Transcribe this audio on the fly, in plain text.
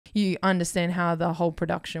you understand how the whole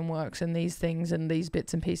production works and these things and these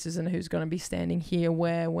bits and pieces and who's going to be standing here,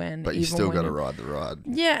 where, when. But you still got to ride the ride.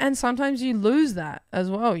 Yeah, and sometimes you lose that as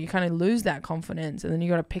well. You kind of lose that confidence and then you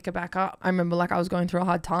got to pick it back up. I remember like I was going through a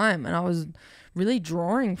hard time and I was really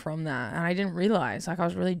drawing from that, and I didn't realize like I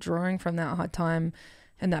was really drawing from that hard time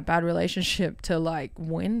and that bad relationship to like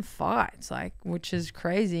win fights, like, which is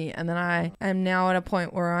crazy. And then I am now at a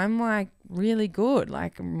point where I'm like really good.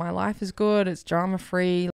 Like my life is good. It's drama free.